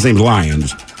 his last name's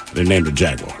Lyons. They named it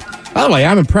Jaguar. By the way,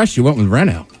 I'm impressed you went with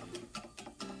Renault.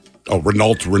 Oh,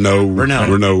 Renault,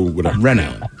 whatever.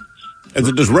 Renault. Is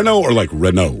it just Renault or like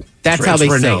Renault? That's how they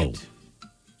say it.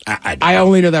 I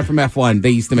only know that from F1. They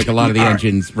used to make a lot of the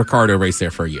engines. Ricardo raced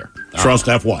there for a year. Trust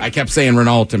F1. I kept saying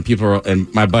Renault, and people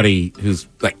and my buddy, who's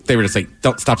like, they were just like,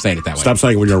 "Don't stop saying it that way." Stop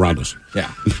saying it when you're around us.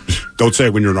 Yeah. Don't say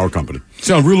it when you're in our company.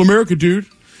 Sound real America, dude.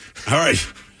 All right.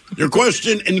 Your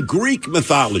question: in Greek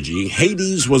mythology,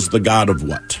 Hades was the god of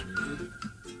what?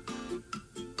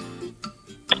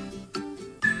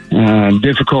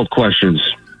 Difficult questions.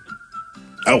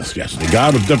 Oh, yes, the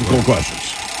god of difficult questions.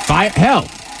 Hell.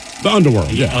 The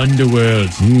underworld, yeah.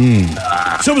 Underworld.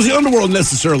 So was the underworld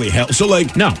necessarily hell? So,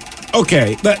 like, no.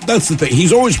 Okay, that's the thing.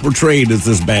 He's always portrayed as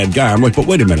this bad guy. I'm like, but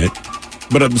wait a minute.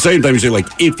 But at the same time, you say, like,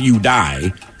 if you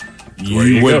die,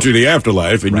 you went to the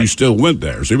afterlife and you still went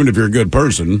there. So even if you're a good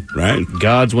person, right?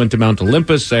 Gods went to Mount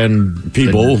Olympus and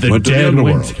people went to the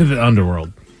underworld. Went to the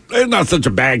underworld. He's not such a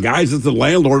bad guy. He's just the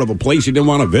landlord of a place he didn't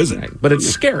want to visit. Right. But it's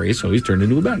scary, so he's turned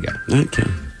into a bad guy. Okay.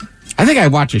 I think I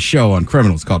watch a show on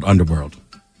criminals called Underworld.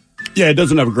 Yeah, it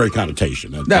doesn't have a great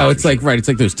connotation. No, it's like, it's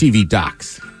like those TV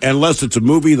docs. Unless it's a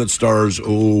movie that stars,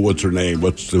 what's her name?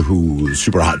 What's the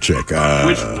super hot chick?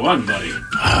 Which one, buddy?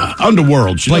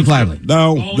 Underworld. Blake Lively.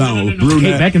 No.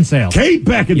 Kate Beckinsale. Kate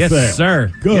Beckinsale. Yes,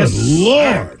 sir. Good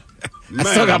Lord. I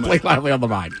still got Blake Lively on the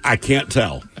mind. I can't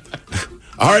tell.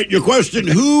 All right, your question.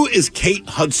 Who is Kate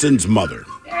Hudson's mother?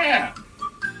 Yeah.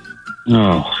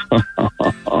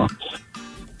 Oh.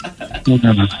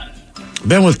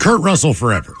 Been with Kurt Russell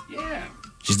forever. Yeah.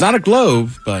 She's not a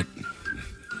Globe, but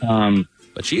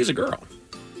she is a girl.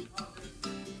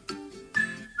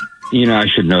 I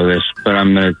should know this, but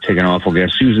I'm going to take an awful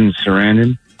guess. Susan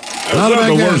Sarandon. That's not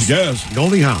the worst guess.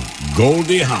 Goldie Hawn.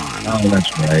 Goldie Hawn. Oh,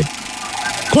 that's right.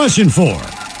 Question 4.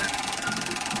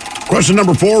 Question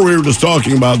number 4, we were just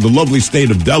talking about the lovely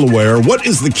state of Delaware. What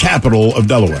is the capital of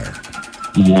Delaware?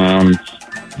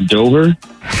 Dover.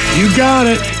 You got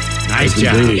it. Nice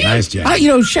job. Nice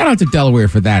job. Shout out to Delaware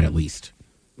for that, at least.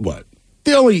 What?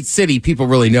 The only city people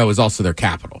really know is also their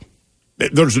capital.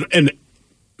 But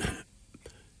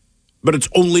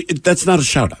that's not a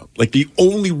shout out. Like, the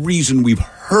only reason we've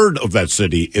heard of that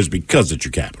city is because it's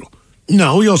your capital.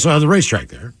 No, we also have the racetrack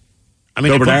there. I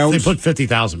mean, Dover they put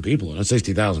 50,000 people in it,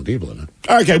 60,000 people in it.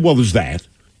 Okay, well, there's that.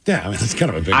 Yeah, I mean, it's kind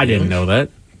of a big deal. I didn't know that.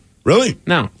 Really?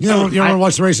 No. You don't want to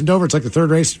watch the race in Dover? It's like the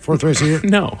fourth race of the year?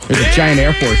 No. There's a giant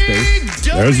Air Force base.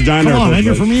 There's a giant Air Force base.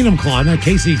 You're from Enum, not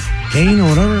Casey Kane or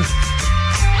whatever. Is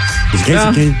it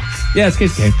Casey Kane? Yeah, it's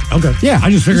Casey Kane. Okay. Yeah.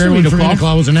 I just figured everyone from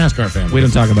Enum was a NASCAR fan. We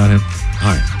don't talk about him.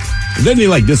 All right. Didn't he,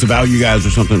 disavow you guys or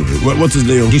something? What's his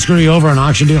deal? He screw you over on an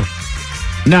auction deal?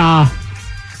 Nah.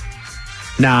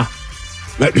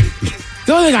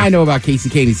 The only thing I know about Casey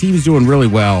Kane is he was doing really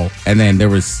well, and then there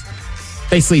was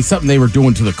basically something they were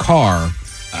doing to the car.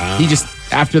 He just,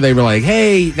 after they were like,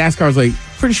 hey, NASCAR was like,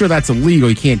 pretty sure that's illegal,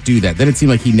 you can't do that. Then it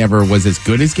seemed like he never was as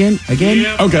good again.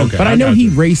 Yeah. Okay. But I know he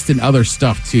raced in other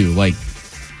stuff too, like,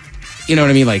 you know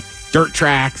what I mean? Like dirt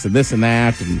tracks and this and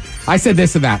that. And I said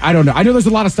this and that. I don't know. I know there's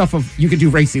a lot of stuff you can do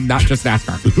racing, not just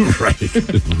NASCAR. Right.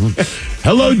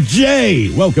 Hello,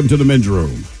 Jay. Welcome to the men's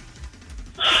room.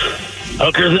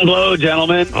 Hookers and blow,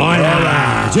 gentlemen. All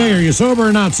right. Jay, are you sober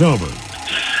or not sober?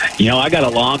 You know, I got a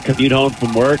long commute home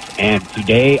from work, and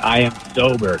today I am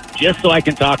sober, just so I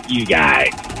can talk to you guys.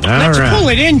 Let's pull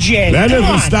it in, Jay. That Come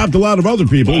hasn't on. stopped a lot of other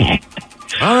people. All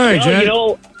right, Well, Jay. you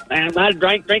know, I'm not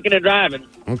drinking and driving.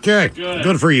 Okay,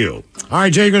 good for you. All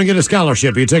right, Jay, you're going to get a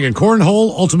scholarship. Are you taking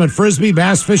cornhole, ultimate frisbee,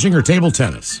 bass fishing, or table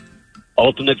tennis?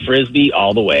 Ultimate Frisbee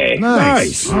all the way.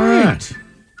 Nice. All right.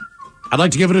 I'd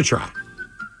like to give it a try.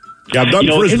 Yeah, I've done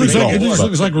It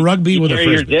looks like rugby you with a carry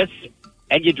your frisbee. disc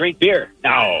and you drink beer.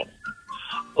 No.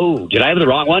 Oh, did I have the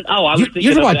wrong one? Oh, I was thinking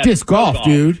You're talking of about that disc golf,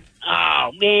 dude.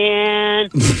 Oh, man.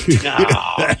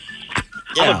 No.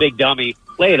 I'm a big dummy.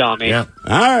 Lay it on me. Yeah.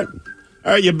 All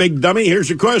right, you big dummy. Here's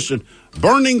your question.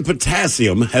 Burning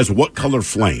potassium has what color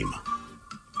flame?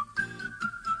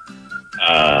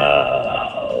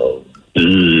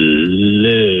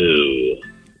 Blue.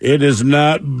 It is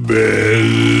not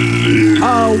blue.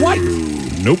 White.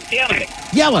 Nope. Damn it.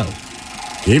 Yellow.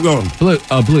 Keep going. Blue.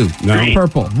 Blue. No.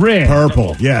 Purple. Red.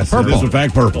 Purple. Yes. Purple. It is in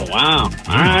fact purple. Wow.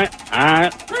 All right.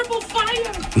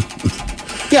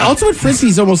 Yeah, Ultimate Frisbee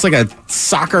is almost like a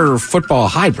soccer football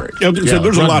hybrid. Yeah,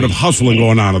 there's a lot of hustling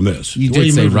going on in this. You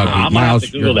did say rugby. I'm gonna have to Miles,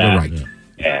 Google you're that. right.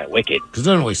 Yeah, wicked. Because it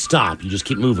doesn't really stop. You just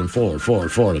keep moving forward,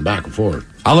 and back and forward.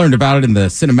 I learned about it in the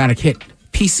cinematic hit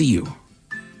PCU.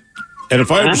 And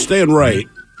if I understand right,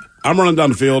 I'm running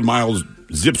down the field. Miles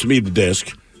zips me the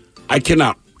disc. I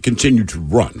cannot continue to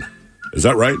run. Is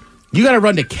that right? You got to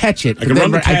run to catch it. I can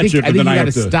run to catch it, I but think then you I got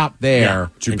have to stop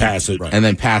there to pass it. and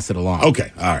then pass it along.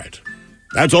 Okay, all right.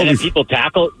 That's all. And if people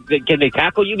tackle, can they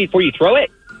tackle you before you throw it?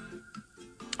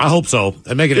 I hope so.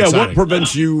 And make it Yeah, exciting. what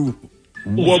prevents you?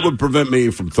 What would prevent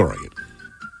me from throwing it?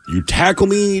 You tackle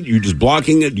me? You just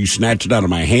blocking it? You snatch it out of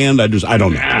my hand? I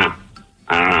don't know.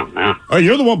 All right,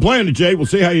 you're the one playing it, Jay. We'll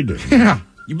see how you do. Yeah,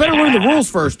 you better learn the rules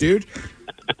first, dude.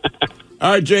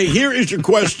 All right, Jay, here is your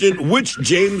question. Which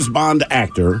James Bond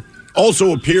actor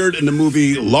also appeared in the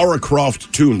movie Lara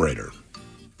Croft Tomb Raider?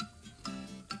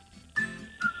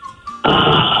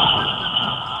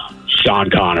 Sean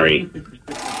Connery.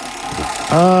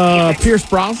 Pierce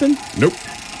Brosnan? Nope.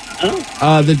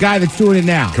 The guy that's doing it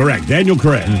now. Correct. Daniel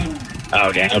Craig.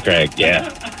 Oh, Daniel Craig, yeah.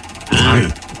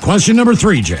 Question number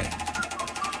 3, Jay.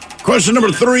 Question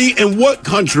number 3. In what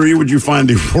country would you find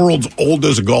the world's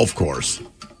oldest golf course?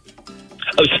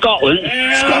 Oh, Scotland.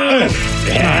 Scotland.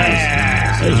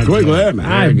 It's quick with that, man.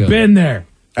 I've been there.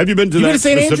 Have you been to You been that to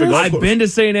St. specific Andrews? golf I've course? been to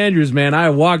St. Andrews, man. I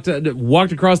walked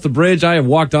across the bridge. I have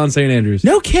walked on St. Andrews.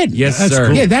 No kidding. Yes, That's sir.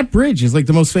 cool. Yeah, that bridge is like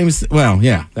the most famous. Well,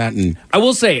 yeah, that and I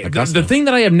will say, the thing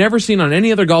that I have never seen on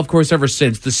any other golf course ever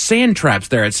since, the sand traps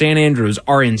there at St. Andrews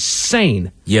are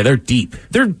insane. yeah, they're deep.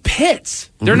 They're pits.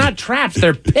 They're not traps.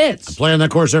 They're pits. Play on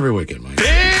that course every weekend, Mike.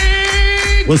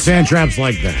 With sand traps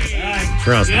like that.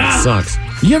 Trust me, it sucks.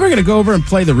 You ever gonna go over and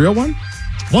play the real one?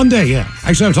 One day, yeah.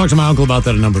 Actually, I've talked to my uncle about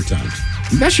that a number of times.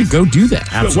 You guys should go do that.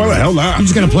 Why the hell not? You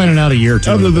just got to plan it out a year or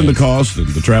two. Other than the cost and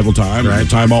the travel time and the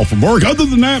time off from work. Other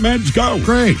than that, man, just go.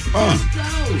 Great.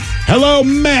 Hello,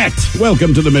 Matt.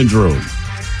 Welcome to the men's room.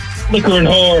 Liquor and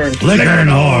whore. Liquor and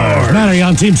whore. Matt, are you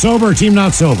on team sober or team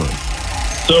not sober?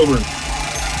 Sober.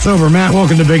 Sober, Matt.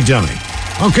 Welcome to Big Dummy.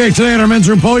 Okay, today at our men's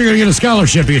room poll, you're going to get a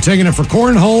scholarship. Are you taking it for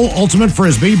cornhole, ultimate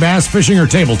frisbee, bass fishing, or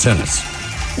table tennis?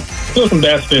 Go some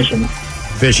bass fishing.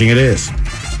 Fishing it is.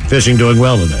 Fishing doing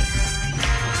well today.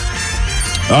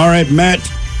 All right, Matt,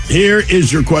 here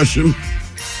is your question.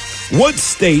 What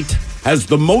state has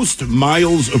the most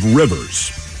miles of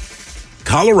rivers?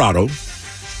 Colorado,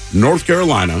 North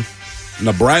Carolina,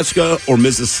 Nebraska, or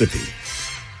Mississippi?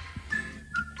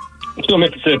 Let's go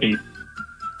Mississippi.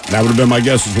 That would have been my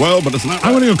guess as well, but it's not.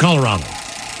 I'm going to go Colorado.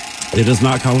 It is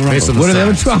not Colorado. Based on the What are the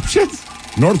other size. two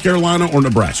options? North Carolina or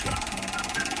Nebraska?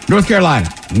 North Carolina.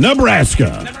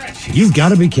 Nebraska. You've got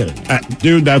to be kidding.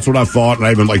 Dude, that's what I thought, and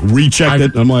I even rechecked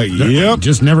it. I'm like, yep.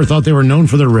 Just never thought they were known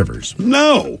for their rivers.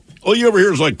 No. All you ever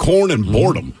hear is corn and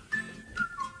boredom.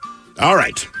 All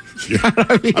right.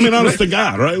 I mean, honest to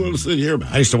God, right? Let's sit here, man.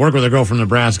 I used to work with a girl from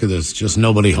Nebraska that's just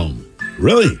nobody home.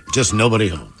 Really? Just nobody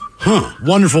home. Huh.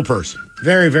 Wonderful person.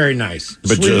 Very, very nice.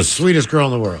 But just- sweetest girl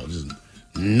in the world. Just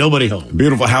nobody home.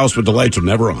 Beautiful house, but the lights are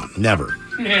never on. Never.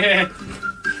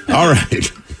 All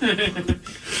right.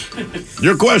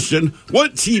 Your question,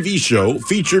 what TV show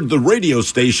featured the radio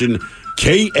station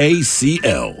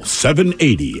KACL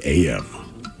 780 AM?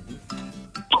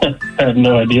 I have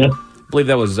no idea. I believe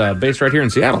that was based right here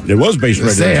in Seattle. It was based right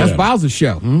Say, here. that's Miles'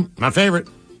 show. My favorite.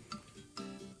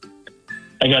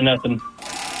 I got nothing.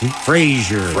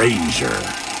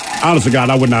 Frasier. Honest to God,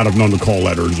 I would not have known the call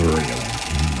letters or any of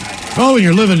that. Oh, when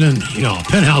you're living in, a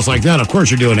penthouse like that, of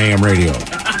course you're doing AM radio.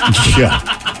 Yeah.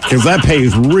 Because that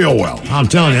pays real well. I'm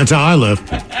telling you, that's how I live.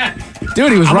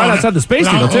 Dude, he was right outside the Space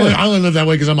Needle, too. I only live that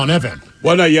way because I'm on FM.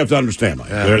 Well, no, you have to understand, Mike.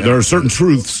 There are certain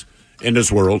truths in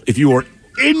this world. If you are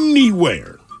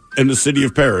anywhere in the city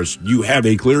of Paris, you have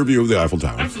a clear view of the Eiffel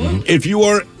Tower. Absolutely. If you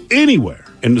are anywhere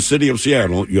in the city of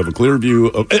Seattle, you have a clear view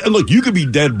of... And look, you could be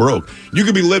dead broke. You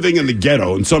could be living in the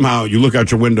ghetto, and somehow you look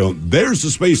out your window, there's the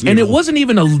Space Needle. And it wasn't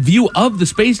even a view of the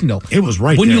Space Needle. It was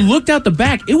right when there. you looked out the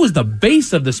back, it was the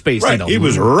base of the Space Needle. It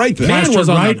was right there. Man was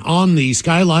on the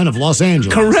skyline of Los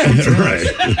Angeles. Correct. Right.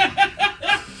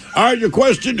 All right, your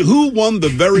question, who won the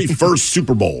very first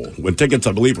Super Bowl when tickets,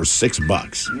 I believe, were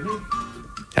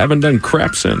 $6? Haven't done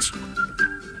crap since.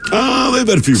 They've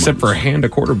had a few Except for a hand a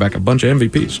quarterback, a bunch of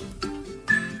MVPs.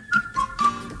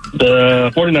 The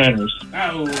 49ers.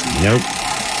 Oh. Nope.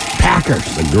 Packers.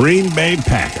 The Green Bay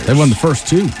Packers. They won the first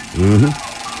two.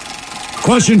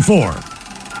 Question 4.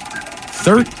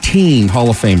 13 Hall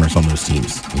of Famers on those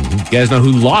teams. You guys know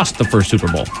who lost the first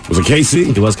Super Bowl? Was it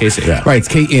KC? It was KC. Yeah. Right,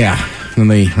 it's when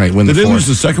they win the Did they fourth. lose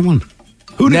the second one?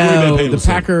 Who did Green Bay No, play in the the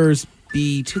second? Packers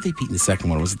beat... Who they beat in the second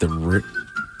one? Was it the...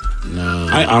 No.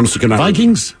 I honestly cannot...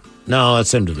 Vikings? No, that's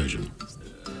same division.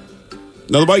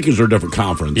 No, the Vikings are a different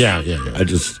conference. Yeah.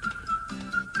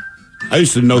 I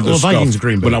used to know this stuff Vikings,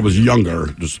 Green Bay. when I was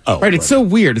younger. Right, it's so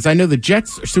weird. As I know the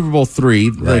Jets are Super Bowl 3,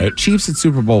 the Right. Chiefs at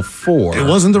Super Bowl 4. It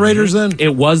wasn't the Raiders then?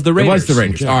 It was the Raiders. It was the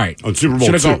Raiders. All right. On Super Bowl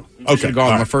Should've 2. Gone, Okay, Should have gone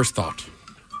all my right. first thought.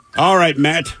 All right,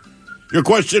 Matt. Your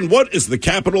question, what is the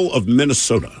capital of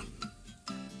Minnesota?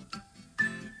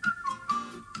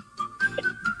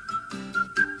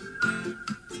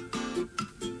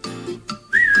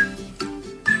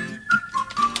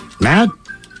 Matt?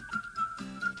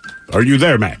 Are you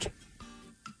there, Matt?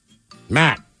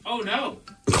 Matt. Oh, no.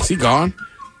 Is he gone?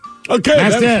 Okay,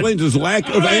 Matt's that dead. explains his lack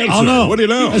of answer. Oh, no. What do you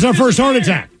know? That's our first heart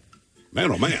attack.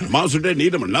 Man, oh, man. Monster didn't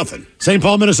eat him or nothing. St.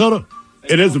 Paul, Minnesota?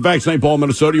 It is, in fact, St. Paul,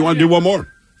 Minnesota. You want to do one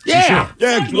more? Yeah.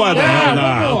 Yeah, why the hell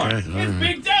not? It's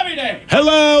Big Debbie Day.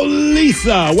 Hello,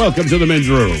 Lisa. Welcome to the men's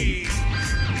room.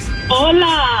 Hola.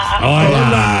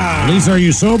 Hola. Lisa, are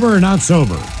you sober or not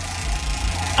sober?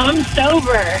 I'm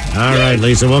sober. All right,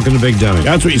 Lisa, welcome to Big Dummy.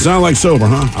 That's what you sound like sober,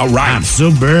 huh? All right. I'm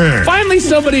sober. Finally,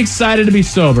 somebody excited to be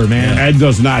sober, man. That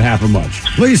does not happen much.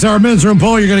 Lisa, our men's room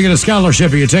poll, you're going to get a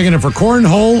scholarship. Are you taking it for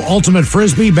cornhole, ultimate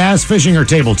frisbee, bass fishing, or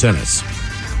table tennis?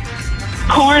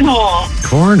 Cornhole.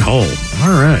 Cornhole.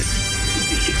 All right.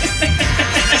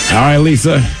 All right,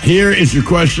 Lisa, here is your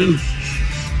question.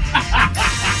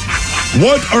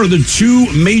 What are the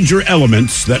two major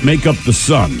elements that make up the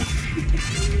sun?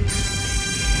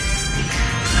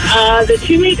 The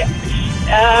two major,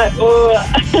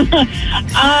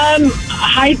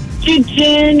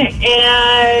 hydrogen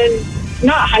and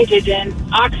not hydrogen,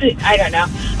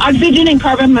 oxygen and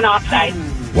carbon monoxide.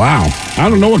 Wow. I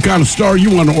don't know what kind of star you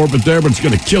want to orbit there, but it's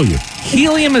going to kill you.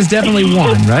 Helium is definitely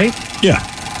one, right? Yeah.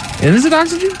 And is it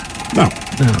oxygen? No.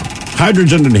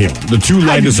 Hydrogen and helium, the two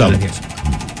lightest elements.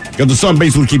 Because the sun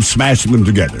basically keeps smashing them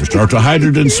together. It starts with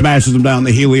hydrogen, smashes them down,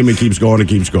 the helium, and keeps going and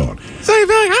keeps going. So you'd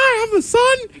be like, hi, I'm the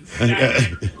sun. I'm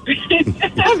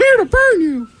here to burn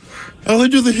you. I only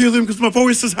do the helium because my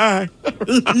voice is high.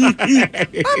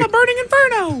 I'm a burning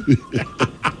inferno.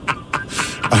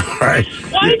 All right.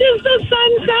 Why does the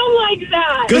sun sound like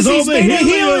that? Because all the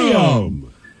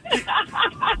helium.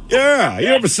 Yeah. You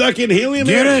ever suck in helium?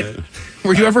 Get it?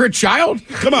 Were you ever a child?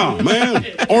 Come on, man.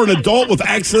 Or an adult with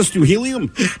access to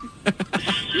helium?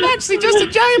 I'm actually just a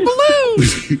giant balloon.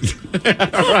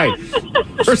 All right.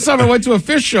 First time I went to a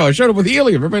fish show, I showed up with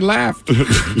helium. Everybody laughed.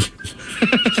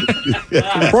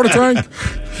 Brought a tank.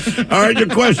 All right, your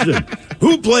question.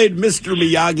 Who played Mr.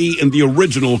 Miyagi in the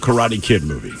original Karate Kid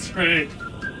movie? Right.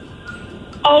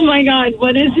 Oh my God,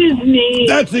 what is his name?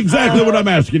 That's exactly what I'm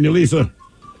asking you, Lisa.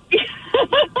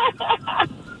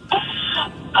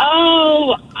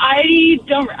 Oh, I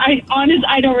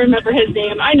don't remember his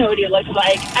name. I know what he looks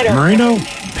like. I don't Marino?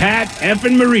 Pat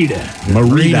effing Marita.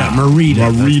 Marita.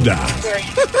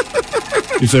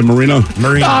 You say Marino?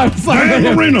 Marino.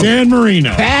 Dan Marino. Dan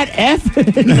Marino. Pat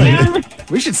F.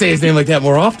 We should say his name like that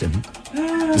more often.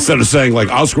 Instead of saying like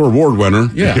Oscar Award winner.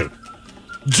 Yeah.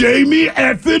 Jamie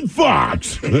effing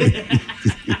Foxx.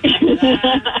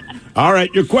 All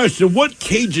right, your question. What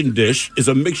Cajun dish is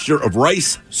a mixture of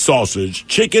rice, sausage,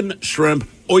 chicken, shrimp,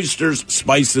 oysters,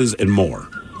 spices, and more?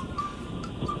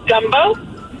 Gumbo?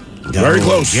 Very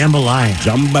close.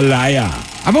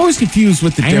 Jambalaya. I'm always confused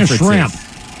with the And a differences. shrimp.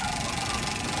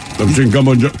 I'm saying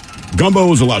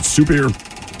gumbo is a lot soupier.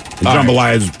 And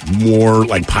jambalaya is more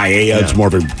like paella. It's more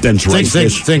of a dense rice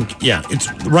dish.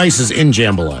 It's rice is in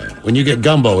jambalaya. When you get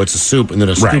gumbo, it's a soup, and then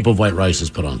a scoop of white rice is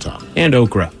put on top. And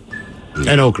okra.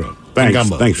 And okra. Thanks.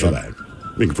 Gumbo. Thanks for that.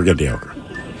 We can forget the okra.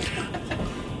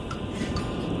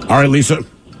 All right, Lisa.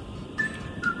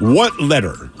 What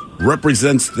letter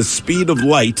represents the speed of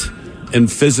light in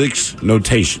physics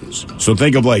notations? So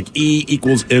think of like E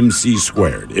equals mc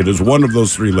squared. It is one of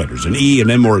those three letters, an E, an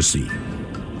M, or a C.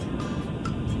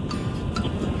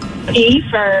 E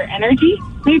for energy,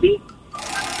 maybe?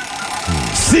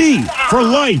 C for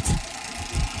light.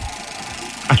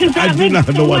 Because that makes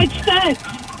so much sense.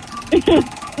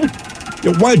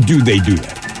 Why do they do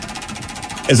that?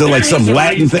 Is it like some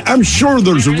Latin thing? I'm sure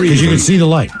there's a reason. Because you can see the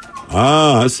light.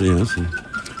 Ah, I see.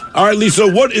 All right, Lisa,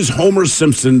 what is Homer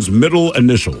Simpson's middle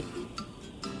initial?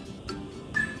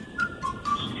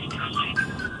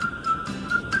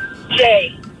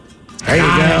 J. There you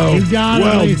go. You got it,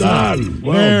 Well Lisa. done.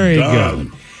 Well Very done.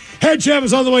 good. Head Chef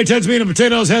is on the way. Ted's Meat and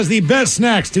Potatoes has the best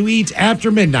snacks to eat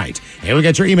after midnight. And we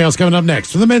got your emails coming up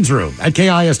next from the men's room at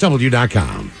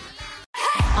KISW.com.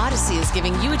 Odyssey is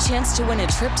giving you a chance to win a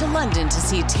trip to London to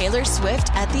see Taylor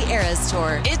Swift at the Eras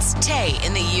Tour. It's Tay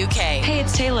in the UK. Hey,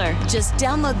 it's Taylor. Just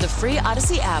download the free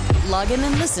Odyssey app, log in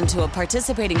and listen to a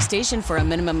participating station for a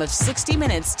minimum of 60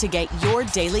 minutes to get your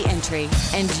daily entry.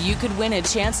 And you could win a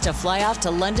chance to fly off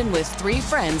to London with 3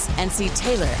 friends and see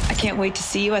Taylor. I can't wait to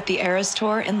see you at the Eras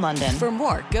Tour in London. For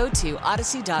more, go to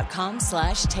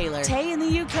odyssey.com/Taylor. Tay in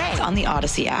the UK. It's on the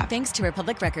Odyssey app. Thanks to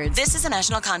Republic Records. This is a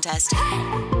national contest.